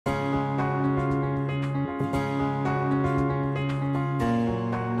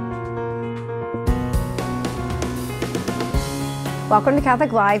Welcome to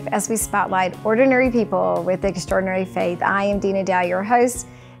Catholic Life, as we spotlight ordinary people with extraordinary faith. I am Dina Dow, your host,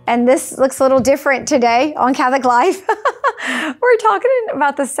 and this looks a little different today on Catholic Life. We're talking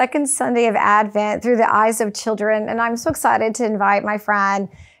about the second Sunday of Advent through the eyes of children, and I'm so excited to invite my friend,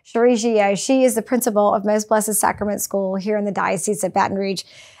 Cheri Gioe. She is the principal of Most Blessed Sacrament School here in the Diocese of Baton Rouge.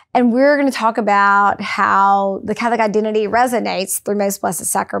 And we're going to talk about how the Catholic identity resonates through Most Blessed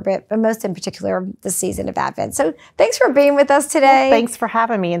Sacrament, but most in particular, the season of Advent. So thanks for being with us today. Well, thanks for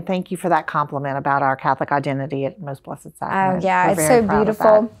having me, and thank you for that compliment about our Catholic identity at Most Blessed Sacrament. Oh, yeah, it's so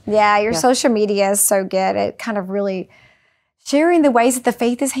beautiful. Yeah, your social media is so good at kind of really sharing the ways that the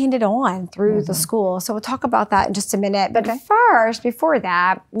faith is handed on through the school. So we'll talk about that in just a minute. But first, before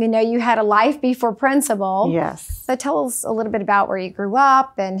that, you know, you had a life before principal. Yes. So tell us a little bit about where you grew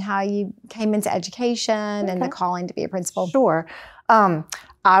up and how you came into education and the calling to be a principal. Sure.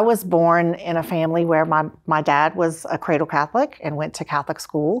 I was born in a family where my dad was a cradle Catholic and went to Catholic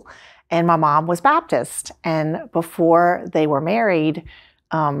school, and my mom was Baptist. And before they were married,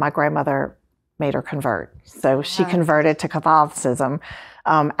 my grandmother made her convert. So she converted to Catholicism.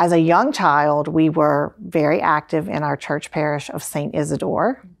 As a young child, we were very active in our church parish of St.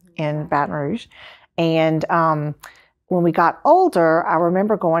 Isidore in Baton Rouge. And when we got older, I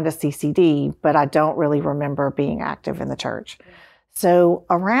remember going to CCD, but I don't really remember being active in the church. So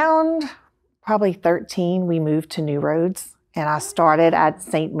around probably 13, we moved to New Roads, and I started at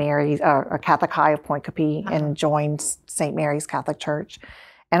St. Mary's, a Catholic High of Point Capee, and joined St. Mary's Catholic Church.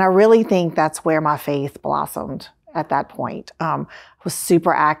 And I really think that's where my faith blossomed at that point. I was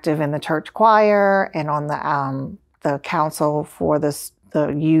super active in the church choir and on the council for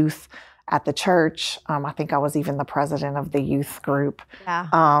the youth at the church. I think I was even the president of the youth group.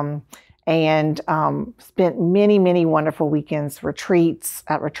 Yeah. And spent many, many wonderful weekends, retreats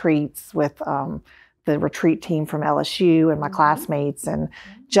with the retreat team from LSU and my classmates, and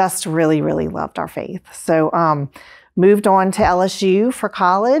just really, really loved our faith. So moved on to LSU for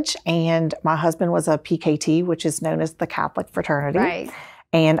college, and my husband was a PKT, which is known as the Catholic fraternity. Right.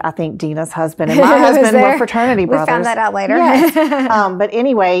 And I think Dina's husband and my husband were fraternity brothers. We found that out later. Yes. But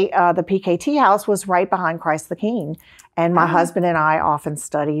anyway, the PKT house was right behind Christ the King. And my husband and I often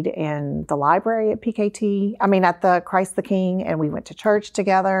studied in the library at at the Christ the King, and we went to church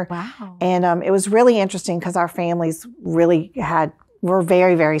together. Wow. And it was really interesting because our families really were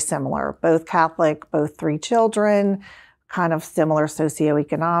very, very similar. Both Catholic, both 3 children, kind of similar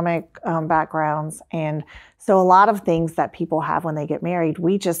socioeconomic backgrounds. And so a lot of things that people have when they get married,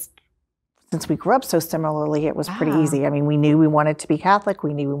 since we grew up so similarly, it was pretty easy. I mean, we knew we wanted to be Catholic.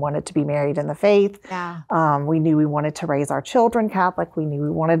 We knew we wanted to be married in the faith. Yeah. We knew we wanted to raise our children Catholic. We knew we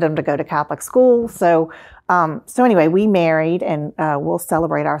wanted them to go to Catholic school. So anyway, we married, and we'll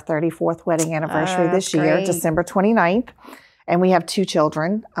celebrate our 34th wedding anniversary this year, December 29th. And we have 2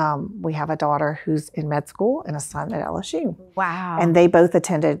 children. We have a daughter who's in med school and a son at LSU. Wow. And they both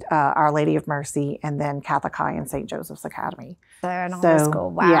attended Our Lady of Mercy and then Catholic High and St. Joseph's Academy. So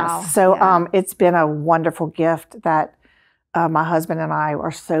school. Wow. Yes. So it's been a wonderful gift that my husband and I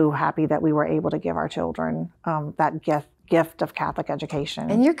are so happy that we were able to give our children that gift of Catholic education.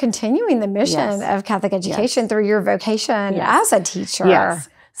 And you're continuing the mission of Catholic education through your vocation as a teacher. Yes.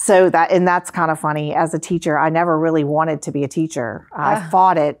 So that's kind of funny. As a teacher, I never really wanted to be a teacher. I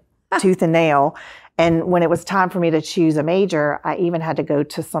fought it tooth and nail. And when it was time for me to choose a major, I even had to go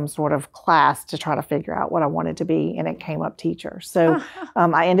to some sort of class to try to figure out what I wanted to be, and it came up teacher. So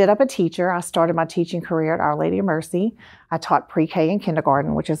I ended up a teacher. I started my teaching career at Our Lady of Mercy. I taught pre-K and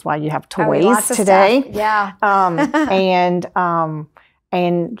kindergarten, which is why you have toys today. Yeah.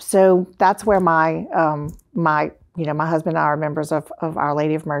 And so that's where my husband and I are members of Our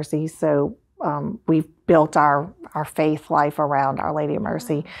Lady of Mercy. So we've built our faith life around Our Lady of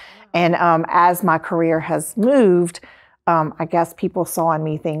Mercy. And as my career has moved, I guess people saw in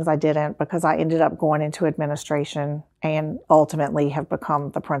me things I didn't, because I ended up going into administration and ultimately have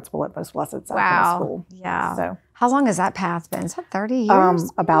become the principal at Most Blessed Sacrament School. Yeah. So how long has that path been? Is that 30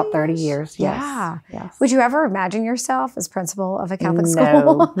 years? About 30 years, yes. Yeah. Yes. Would you ever imagine yourself as principal of a Catholic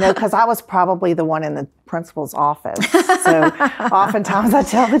school? No, because I was probably the one in the principal's office. So oftentimes I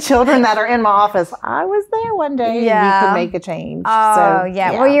tell the children that are in my office, I was there one day and you could make a change. Oh,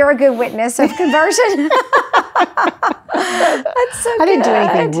 yeah. Well, you're a good witness of conversion. That's so I didn't do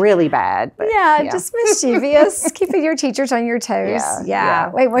anything really bad. But, just mischievous, keeping your teachers on your toes. Yeah.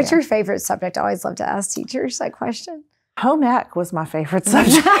 Wait, what's your favorite subject? I always love to ask teachers that question. Home ec was my favorite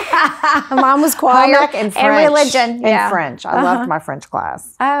subject. Mine was choir and religion. And French. I loved my French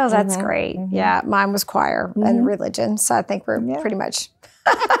class. Oh, that's great. Yeah, mine was choir and religion. So I think we're pretty much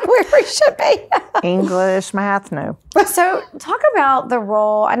where we should be. English, math, no. So talk about the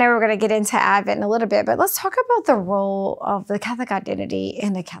role. I know we're going to get into Advent in a little bit, but let's talk about the role of the Catholic identity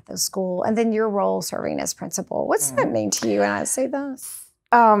in a Catholic school, and then your role serving as principal. What's that mean to you when I say this?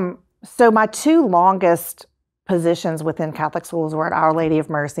 So my two longest positions within Catholic schools were at Our Lady of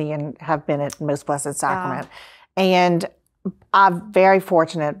Mercy and have been at Most Blessed Sacrament. And I'm very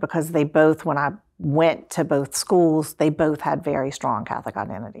fortunate because they both, when I went to both schools, they both had very strong Catholic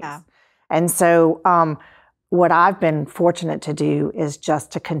identities. Yeah. And so what I've been fortunate to do is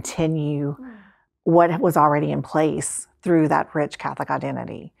just to continue what was already in place through that rich Catholic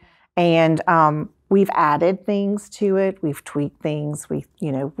identity. And we've added things to it. We've tweaked things.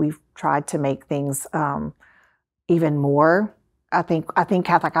 We've tried to make things even more. I think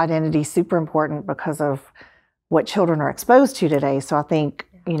Catholic identity is super important because of what children are exposed to today. So I think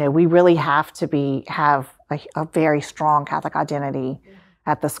we really have to have a very strong Catholic identity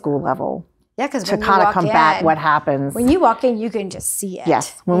at the school level. Yeah, because to kind of combat what happens. When you walk in, you can just see it.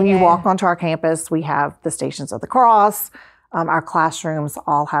 Yes, when you walk onto our campus, we have the Stations of the Cross. Our classrooms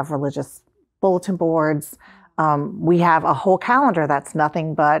all have religious bulletin boards. We have a whole calendar that's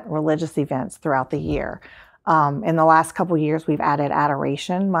nothing but religious events throughout the year. In the last couple of years, we've added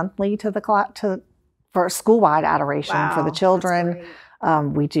adoration monthly to for school-wide adoration for the children.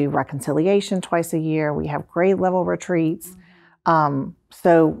 We do reconciliation twice a year. We have grade level retreats.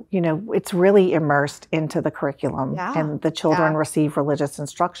 So, it's really immersed into the curriculum, and the children receive religious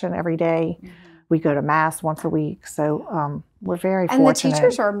instruction every day. We go to Mass once a week. So we're very fortunate. And the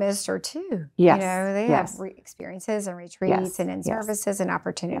teachers are ministered too. Yes. They have experiences and retreats and in-services and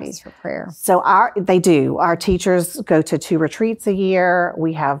opportunities for prayer. So they do. Our teachers go to 2 retreats a year.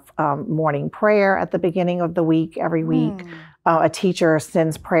 We have morning prayer at the beginning of the week, every week. A teacher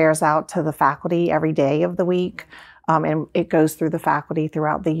sends prayers out to the faculty every day of the week. And it goes through the faculty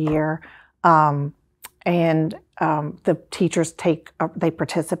throughout the year. The teachers they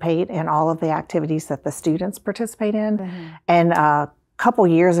participate in all of the activities that the students participate in. And a couple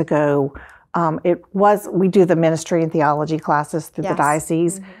years ago, we do the ministry and theology classes through the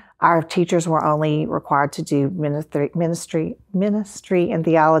diocese. Our teachers were only required to do ministry and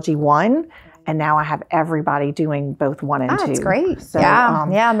theology 1. And now I have everybody doing both 1 and 2. That's great. So,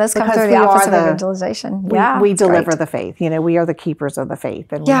 and this comes through the Office of Evangelization. We deliver the faith. We are the keepers of the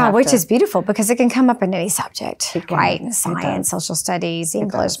faith. And which is beautiful because it can come up in any subject, right? Science, social studies,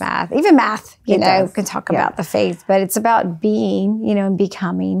 English, math, even math, can talk about the faith. But it's about being, and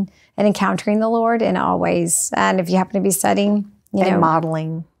becoming and encountering the Lord in all ways. And if you happen to be studying, and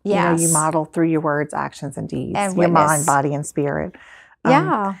modeling. Yes. You model through your words, actions, and deeds. And your mind, body, and spirit.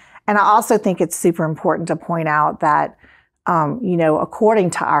 And I also think it's super important to point out that, according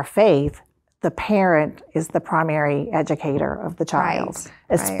to our faith, the parent is the primary educator of the child,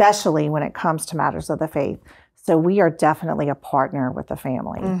 especially when it comes to matters of the faith. So we are definitely a partner with the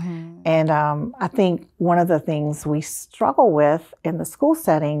family. And I think one of the things we struggle with in the school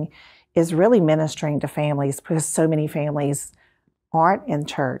setting is really ministering to families because so many families aren't in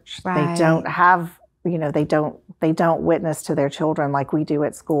church. They don't have they don't witness to their children like we do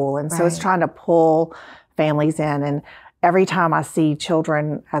at school. And so it's trying to pull families in. And every time I see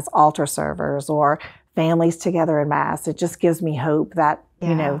children as altar servers or families together in Mass, it just gives me hope that,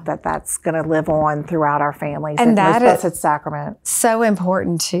 that's going to live on throughout our families. And that Most Blessed Sacrament. So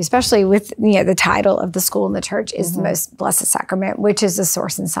important too, especially with, the title of the school and the church is the Most Blessed Sacrament, which is the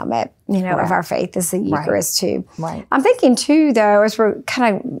source and summit, of our faith is the Eucharist too. Right. I'm thinking too, though, as we're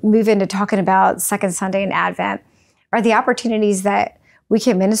kind of moving to talking about Second Sunday and Advent, are the opportunities that we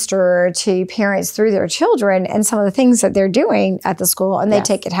can minister to parents through their children and some of the things that they're doing at the school and they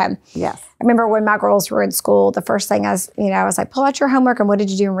take it home. Yes. I remember when my girls were in school, the first thing I was like, pull out your homework and what did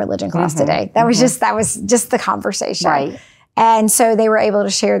you do in religion class today? That was just the conversation. Right. And so they were able to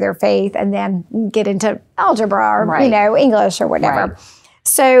share their faith and then get into algebra or, English or whatever. Right.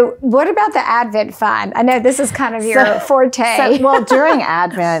 So what about the Advent fun? I know this is kind of your forte. During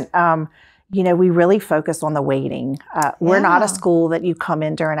Advent, we really focus on the waiting. We're not a school that you come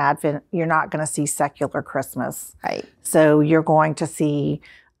in during Advent, you're not going to see secular Christmas. Right. So you're going to see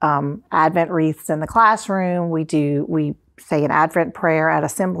Advent wreaths in the classroom. We say an Advent prayer at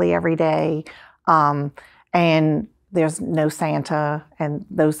assembly every day. And there's no Santa and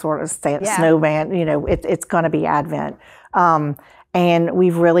those sort of snowman, it's going to be Advent. And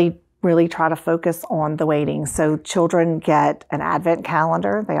we've really try to focus on the waiting. So children get an Advent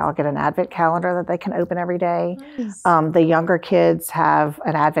calendar. They all get an Advent calendar that they can open every day. Nice. The younger kids have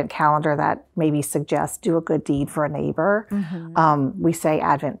an Advent calendar that maybe suggests do a good deed for a neighbor. We say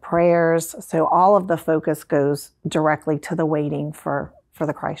Advent prayers. So all of the focus goes directly to the waiting for for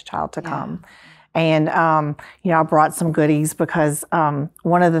the Christ child to come. And, you know, I brought some goodies because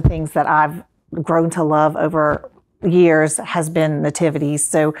one of the things that I've grown to love over years has been nativities.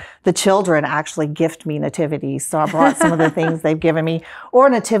 So the children actually gift me nativities. So I brought some of the things they've given me, or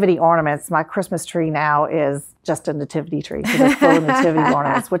nativity ornaments. My Christmas tree now is just a nativity tree. So it's full of nativity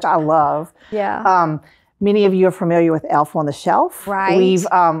ornaments, which I love. Yeah. Many of you are familiar with Elf on the Shelf. Right.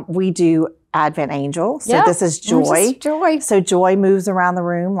 We do Advent Angel. So Yep. this is Joy. Joy. So Joy moves around the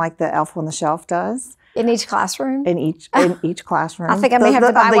room like the Elf on the Shelf does. In each classroom? In each classroom. I think I may have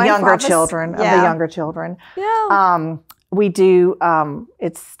to buy of the one younger for us. children. Yeah. Of the younger children. Yeah. We do,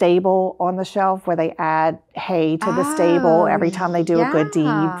 it's stable on the shelf where they add hay to the stable every time they do a good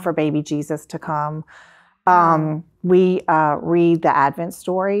deed for baby Jesus to come. We read the Advent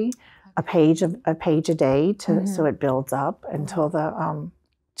story, a page a day, so it builds up until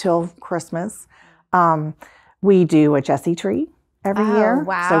till Christmas. We do a Jesse tree every year.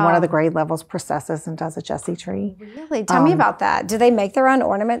 Wow. So one of the grade levels processes and does a Jesse tree. Really? Tell me about that. Do they make their own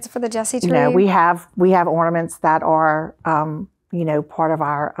ornaments for the Jesse tree? No, we have ornaments that are, you know, part of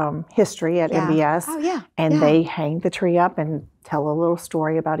our history at MBS. Oh, yeah. And they hang the tree up and tell a little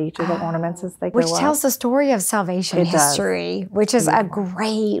story about each of the ornaments as they go up. Which tells the story of salvation history, which is a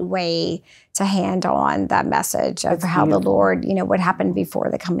great way to hand on that message of how the Lord, you know, what happened before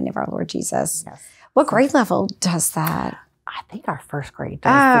the coming of our Lord Jesus. Yes. What grade level does that? I think our first grade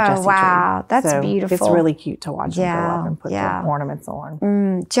does the Jesse tree. Wow. That's beautiful. It's really cute to watch them go up and put the ornaments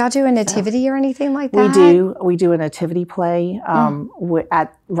on. Do y'all do a nativity or anything like that? We do. We do a nativity play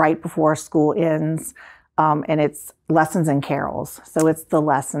right before school ends, and it's lessons and carols. So it's the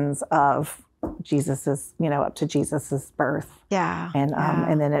lessons of Jesus's, you know, up to Jesus's birth. Yeah.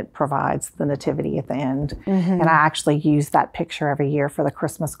 And then it provides the nativity at the end. And I actually use that picture every year for the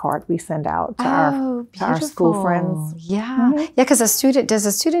Christmas card we send out to our school friends. Yeah. Yeah, because does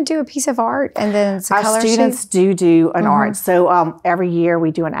a student do a piece of art and then it's a our color students sheet? do an art. So every year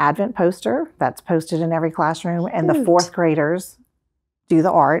we do an Advent poster that's posted in every classroom, and the fourth graders do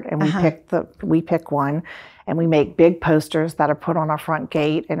the art, and we pick one, and we make big posters that are put on our front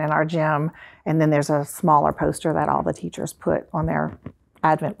gate and in our gym. And then there's a smaller poster that all the teachers put on their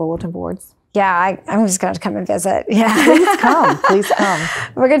Advent bulletin boards. Yeah, I'm just going to come and visit. Yeah. Please come. Please come.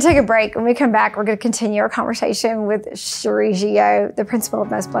 We're going to take a break. When we come back, we're going to continue our conversation with Cheri Gioe, the principal of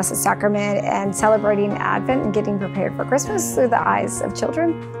Most Blessed Sacrament, and celebrating Advent and getting prepared for Christmas through the eyes of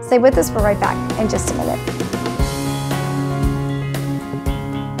children. Stay with us. We're right back in just a minute.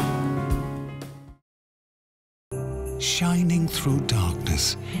 Shining through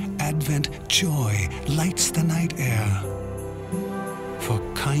darkness, Advent joy lights the night air. For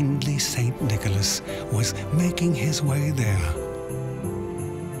kindly Saint Nicholas was making his way there.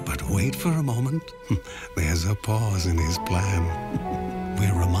 But wait for a moment, there's a pause in his plan.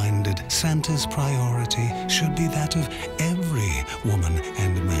 We're reminded Santa's priority should be that of every woman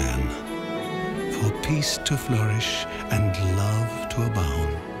and man. For peace to flourish and love to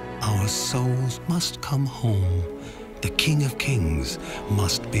abound, our souls must come home. The King of Kings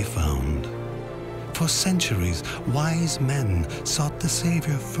must be found. For centuries, wise men sought the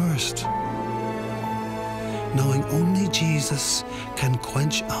Savior first, knowing only Jesus can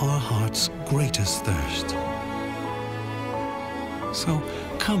quench our heart's greatest thirst. So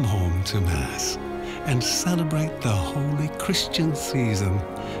come home to Mass and celebrate the holy Christian season,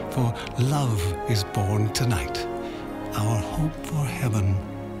 for love is born tonight, our hope for heaven,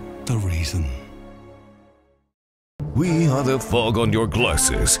 the reason. We are the fog on your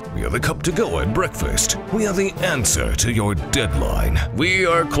glasses. We are the cup to go at breakfast. We are the answer to your deadline. We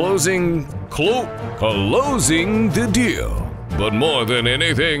are closing the deal. But more than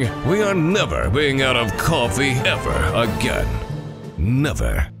anything, we are never being out of coffee ever again.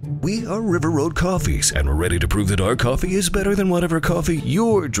 Never. We are River Road Coffees, and we're ready to prove that our coffee is better than whatever coffee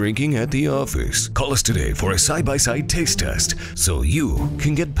you're drinking at the office. Call us today for a side-by-side taste test so you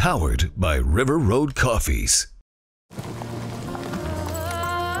can get powered by River Road Coffees.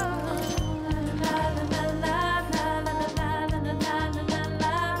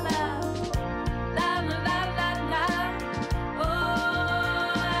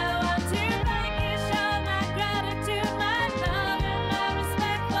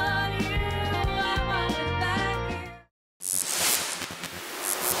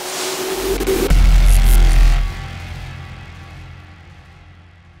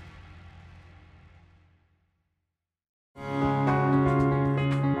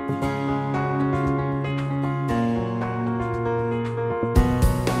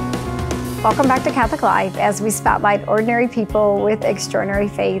 Welcome back to Catholic Life as we spotlight ordinary people with extraordinary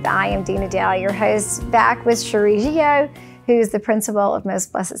faith. I am Dina Dale, your host, back with Cheri Gioe, who is the principal of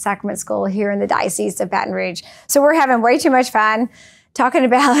Most Blessed Sacrament School here in the Diocese of Baton Rouge. So we're having way too much fun talking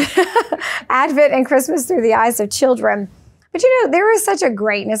about Advent and Christmas through the eyes of children. But you know, there is such a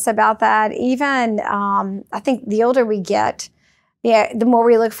greatness about that. Even I think the older we get, the more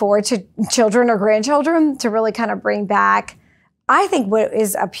we look forward to children or grandchildren to really kind of bring back, I think, what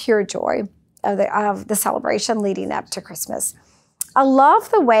is a pure joy of the celebration leading up to Christmas. I love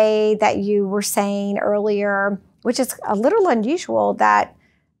the way that you were saying earlier, which is a little unusual, that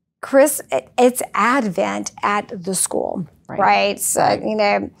it's Advent at the school, right? So, you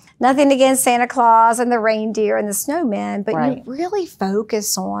know, nothing against Santa Claus and the reindeer and the snowmen, but you really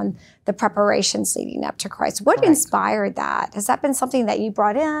focus on the preparations leading up to Christ. What inspired that? Has that been something that you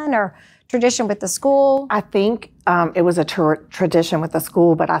brought in, or tradition with the school? I think it was a tradition with the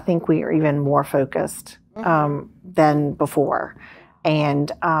school, but I think we are even more focused than before.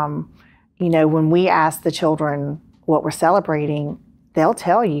 And, you know, when we ask the children what we're celebrating, they'll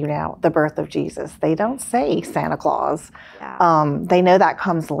tell you now the birth of Jesus. They don't say Santa Claus. Yeah. They know that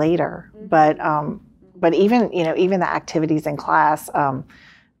comes later. But even, you know, even the activities in class,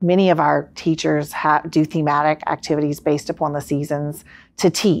 many of our teachers do thematic activities based upon the seasons to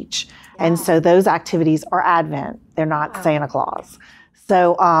teach. Yeah. And so those activities are Advent. They're not Santa Claus.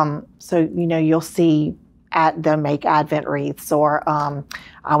 So, you know, you'll see them make Advent wreaths, or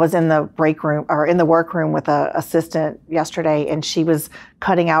I was in the break room or in the workroom with an assistant yesterday, and she was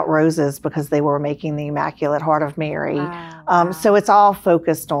cutting out roses because they were making the Immaculate Heart of Mary. Wow. So it's all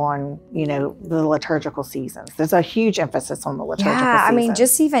focused on, you know, the liturgical seasons. There's a huge emphasis on the liturgical seasons. I mean,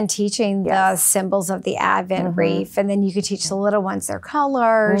 just even teaching the symbols of the Advent wreath, and then you could teach the little ones their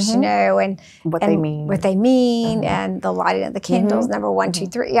colors, you know, and what they mean, and the lighting of the candles, number 1, 2,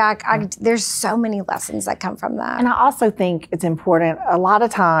 3. Yeah, there's so many lessons that come from that. And I also think it's important, a lot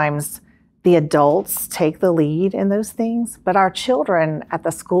of times the adults take the lead in those things, but our children at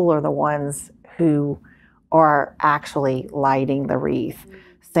the school are the ones who are actually lighting the wreath,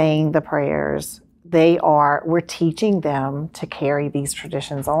 saying the prayers. We're teaching them to carry these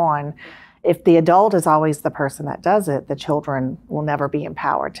traditions on. If the adult is always the person that does it, the children will never be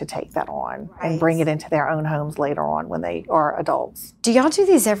empowered to take that on and bring it into their own homes later on when they are adults. Do y'all do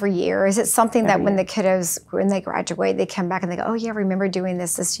these every year? Is it something that when the kiddos, when they graduate, they come back and they go, oh yeah, remember doing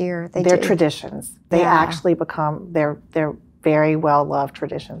this year? They're traditions. They actually become, they're very well-loved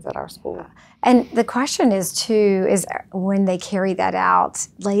traditions at our school. And the question is too, is when they carry that out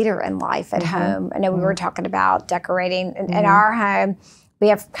later in life at home. I know we were talking about decorating in our home. We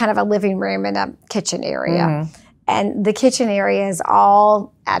have kind of a living room and a kitchen area. And the kitchen area is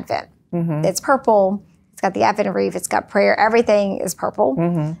all Advent. It's purple. It's got the Advent wreath. It's got prayer. Everything is purple.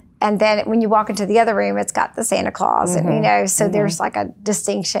 And then when you walk into the other room, it's got the Santa Claus. And, you know, so there's like a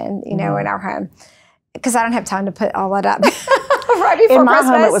distinction, you know, in our home. Because I don't have time to put all that up right before In my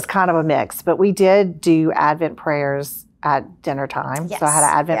Christmas. home, it was kind of a mix. But we did do Advent prayers at dinner time. So I had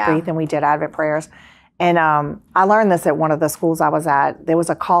an Advent wreath and we did Advent prayers. And I learned this at one of the schools I was at. There was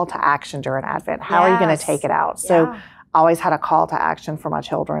a call to action during Advent. How are you going to take it out? So I always had a call to action for my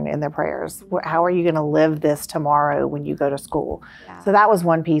children in their prayers. How are you going to live this tomorrow when you go to school? So that was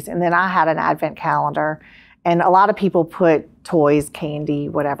one piece. And then I had an Advent calendar. And a lot of people put toys, candy,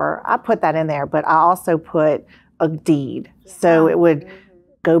 whatever. I put that in there. But I also put a deed. So it would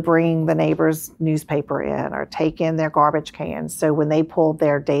go bring the neighbor's newspaper in or take in their garbage cans. So when they pulled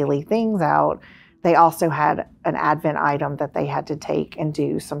their daily things out, they also had an Advent item that they had to take and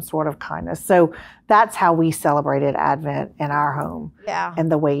do some sort of kindness. So that's how we celebrated Advent in our home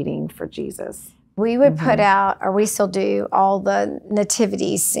and the waiting for Jesus. We would put out, or we still do, all the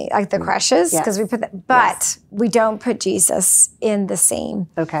nativities, like the creches, because we put that, but we don't put Jesus in the scene.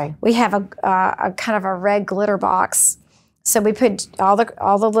 Okay. We have a kind of a red glitter box. So we put all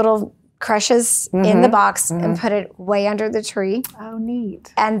the little creches in the box and put it way under the tree. Oh,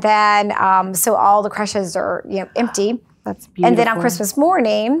 neat. And then, so all the creches are, you know, empty. That's beautiful. And then on Christmas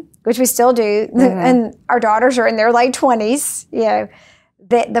morning, which we still do, and our daughters are in their late 20s, you know,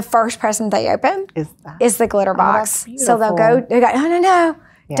 the first present they open is the glitter box. So they'll go, no,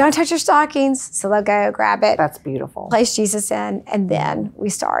 don't touch your stockings. So they'll go grab it. That's beautiful. Place Jesus in, and then we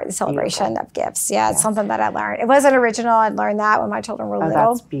start the celebration of gifts. Yeah, it's something that I learned. It wasn't original. I learned that when my children were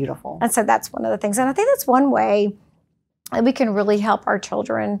little. That's beautiful. And so that's one of the things. And I think that's one way that we can really help our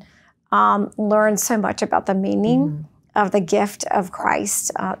children learn so much about the meaning of the gift of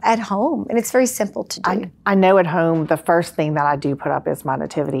Christ at home. And it's very simple to do. I know at home, the first thing that I do put up is my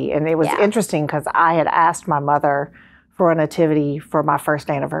nativity. And it was interesting because I had asked my mother for a nativity for my first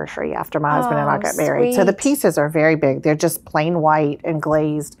anniversary after my husband and I got married. So the pieces are very big. They're just plain white and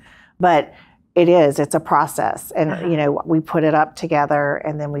glazed. But It is. It's a process. And, you know, we put it up together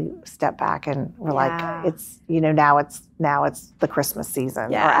and then we step back and we're like, it's, you know, now it's the Christmas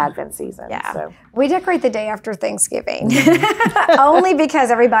season or Advent season. Yeah. So. We decorate the day after Thanksgiving only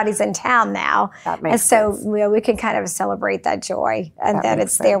because everybody's in town now. That makes sense. So we can kind of celebrate that joy and that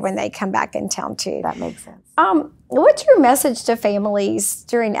it's there when they come back in town too. That makes sense. What's your message to families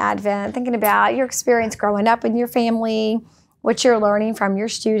during Advent? Thinking about your experience growing up in your family, what you're learning from your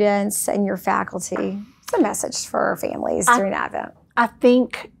students and your faculty. What's the message for our families during Advent? I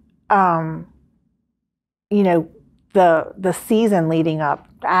think, you know, the season leading up,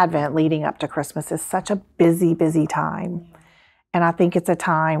 Advent leading up to Christmas is such a busy, busy time. And I think it's a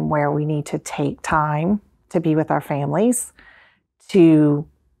time where we need to take time to be with our families, to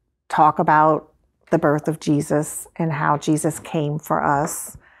talk about the birth of Jesus and how Jesus came for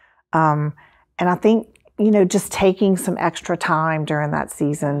us. And I think, you know, just taking some extra time during that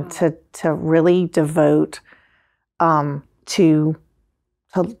season to really devote to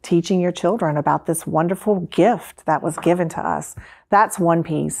teaching your children about this wonderful gift that was given to us. That's one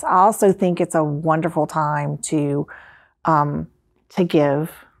piece. I also think it's a wonderful time to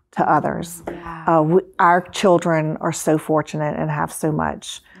give to others. Our children are so fortunate and have so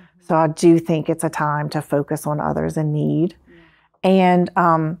much. So I do think it's a time to focus on others in need. And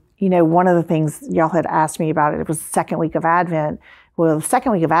you know, one of the things y'all had asked me about, it was the second week of Advent. Well, the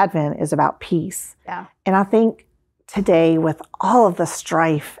second week of Advent is about peace. Yeah. And I think today, with all of the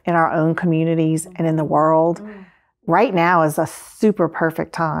strife in our own communities and in the world, right now is a super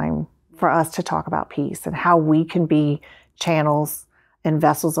perfect time for us to talk about peace and how we can be channels and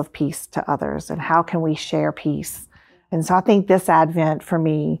vessels of peace to others, and how can we share peace. And so I think this Advent, for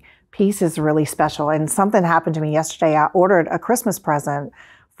me, peace is really special. And something happened to me yesterday. I ordered a Christmas present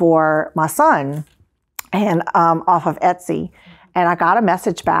for my son and off of Etsy. And I got a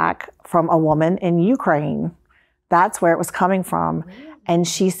message back from a woman in Ukraine. That's where it was coming from. And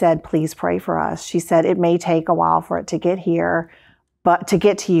she said, please pray for us. She said, it may take a while for it to get here, but to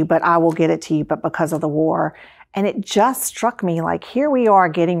get to you, but I will get it to you, but because of the war. And it just struck me like, here we are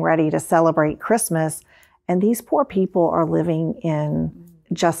getting ready to celebrate Christmas, and these poor people are living in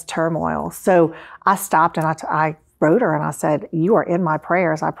just turmoil. So I stopped and I wrote her and I said, you are in my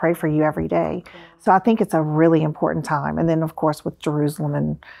prayers. I pray for you every day. So I think it's a really important time. And then, of course, with Jerusalem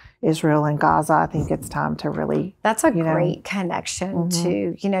and Israel and Gaza, I think it's time to really... That's a great connection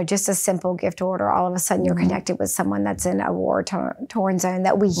to, you know, just a simple gift order. All of a sudden you're connected with someone that's in a war-torn zone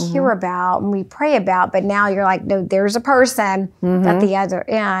that we hear about and we pray about, but now you're like, no, there's a person at the other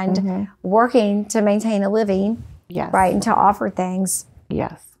end working to maintain a living, right, and to offer things.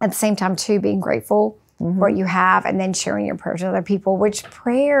 Yes. At the same time, too, being grateful for what you have, and then sharing your prayers with other people, which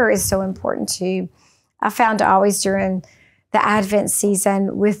prayer is so important too. I found always during the Advent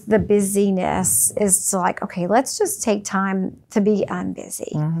season with the busyness is to like, okay, let's just take time to be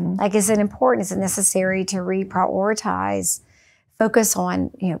unbusy. Like, is it important? Is it necessary to reprioritize, focus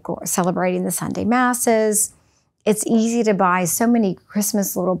on, you know, celebrating the Sunday masses? It's easy to buy so many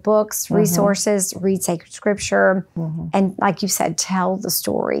Christmas little books, resources, read sacred scripture, and like you said, tell the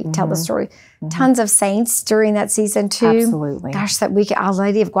story, tell the story. Tons of saints during that season too. Absolutely. Gosh, that week, Our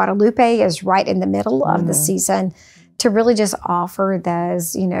Lady of Guadalupe is right in the middle of the season to really just offer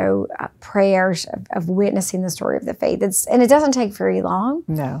those, you know, prayers of witnessing the story of the faith. And it doesn't take very long.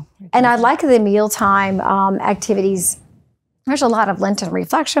 No. And I like the mealtime activities. There's a lot of Lenten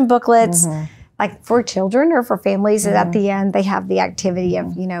reflection booklets. Like for children or for families, and at the end they have the activity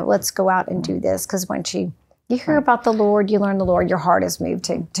of, you know, let's go out and do this. Because once you hear about the Lord, you learn the Lord, your heart is moved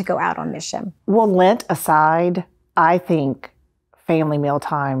to go out on mission. Well, Lent aside, I think family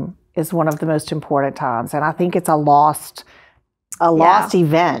mealtime is one of the most important times. And I think it's a lost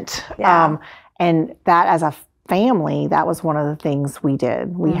event. And that as a family, that was one of the things we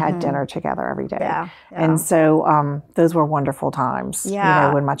did. We had dinner together every day. And so those were wonderful times, you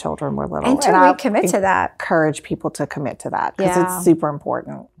know, when my children were little. And to recommit to that. Encourage people to commit to that because it's super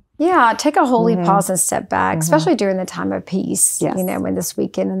important. Yeah, take a holy pause and step back, especially during the time of peace, you know, when this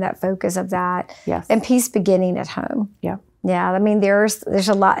weekend and that focus of that. And peace beginning at home. Yeah, I mean, there's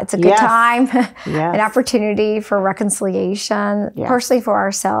a lot. It's a good time, an opportunity for reconciliation, personally for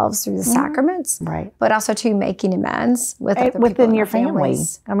ourselves through the sacraments, but also to making amends with other people within in your our family.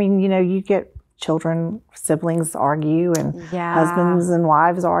 families. I mean, you know, you get children, siblings argue, and husbands and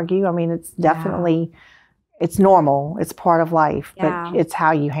wives argue. I mean, it's definitely... It's normal. It's part of life, but it's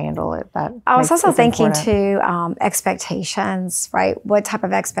how you handle it. I was also thinking too, expectations, right? What type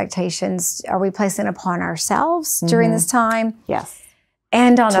of expectations are we placing upon ourselves during this time?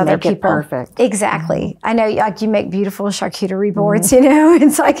 and on other make it people. perfect. Exactly. I know, like, you make beautiful charcuterie boards, you know,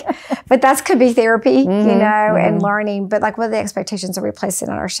 it's like, but that could be therapy, you know, and learning. But like, what are the expectations that we place in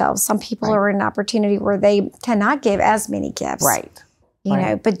on ourselves? Some people are in an opportunity where they cannot give as many gifts. Right. You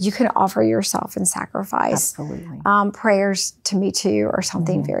know, but you can offer yourself in sacrifice. Absolutely. Prayers, to me too, are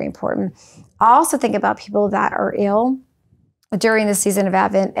something very important. I also think about people that are ill during the season of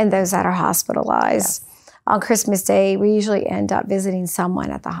Advent and those that are hospitalized. On Christmas Day, we usually end up visiting someone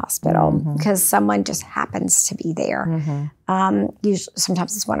at the hospital because someone just happens to be there. Usually,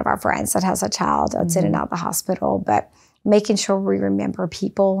 sometimes it's one of our friends that has a child that's in and out of the hospital, but making sure we remember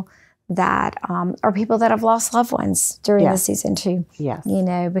people that are people that have lost loved ones during the season too. Yes. You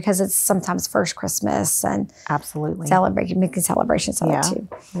know, because it's sometimes first Christmas and absolutely making celebrations of it too.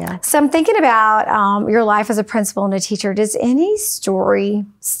 Yeah. So I'm thinking about your life as a principal and a teacher. Does any story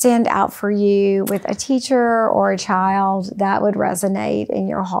stand out for you with a teacher or a child that would resonate in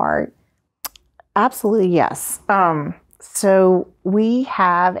your heart? Absolutely, yes. So we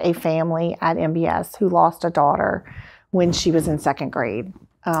have a family at MBS who lost a daughter when she was in second grade.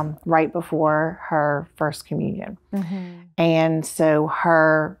 Right before her first communion. And so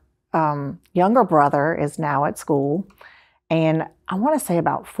her younger brother is now at school. And I want to say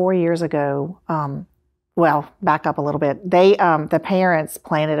about 4 years ago, well, back up a little bit, they the parents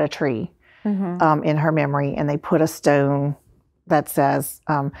planted a tree in her memory, and they put a stone that says,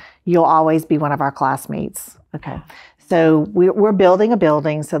 "You'll always be one of our classmates." Okay. So we're building a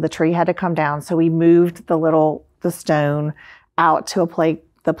building, so the tree had to come down. So we moved the stone out to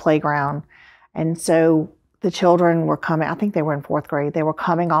the playground. And so the children were coming, I think they were in fourth grade, they were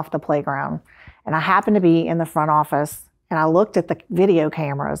coming off the playground. And I happened to be in the front office, and I looked at the video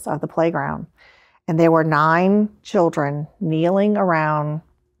cameras of the playground, and there were 9 children kneeling around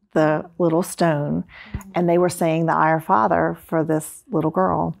the little stone, and they were saying the Our Father for this little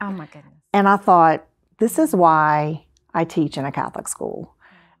girl. Oh my goodness. And I thought, this is why I teach in a Catholic school.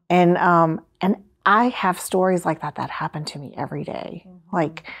 And I have stories like that happen to me every day.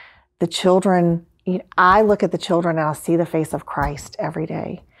 Like the children, I look at the children and I see the face of Christ every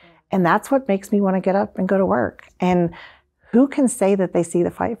day. And that's what makes me want to get up and go to work. And who can say that they see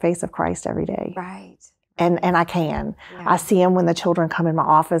the face of Christ every day? Right. And I can. Yeah. I see them when the children come in my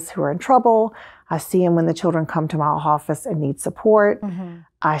office who are in trouble. I see them when the children come to my office and need support.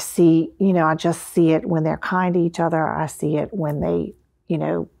 I see, I just see it when they're kind to each other. I see it when they,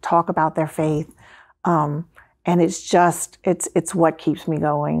 talk about their faith. And it's just, it's what keeps me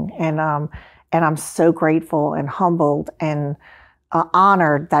going. And I'm so grateful and humbled and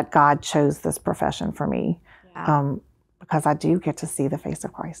honored that God chose this profession for me. Because I do get to see the face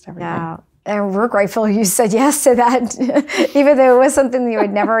of Christ every day. And we're grateful you said yes to that, even though it was something you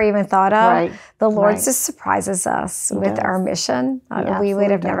had never even thought of. Right. The Lord just surprises us with our mission. We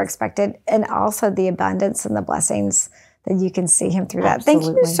would have never expected. And also the abundance and the blessings that you can see him through that. Absolutely.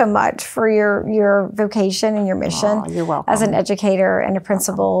 Thank you so much for your vocation and your mission you're welcome. As an educator and a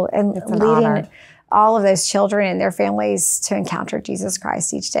principal and leading honor. all of those children and their families to encounter Jesus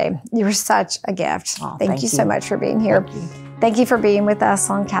Christ each day. You were such a gift. Thank you so much for being here. Thank you for being with us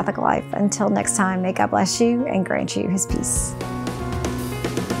on Catholic Life. Until next time, may God bless you and grant you his peace.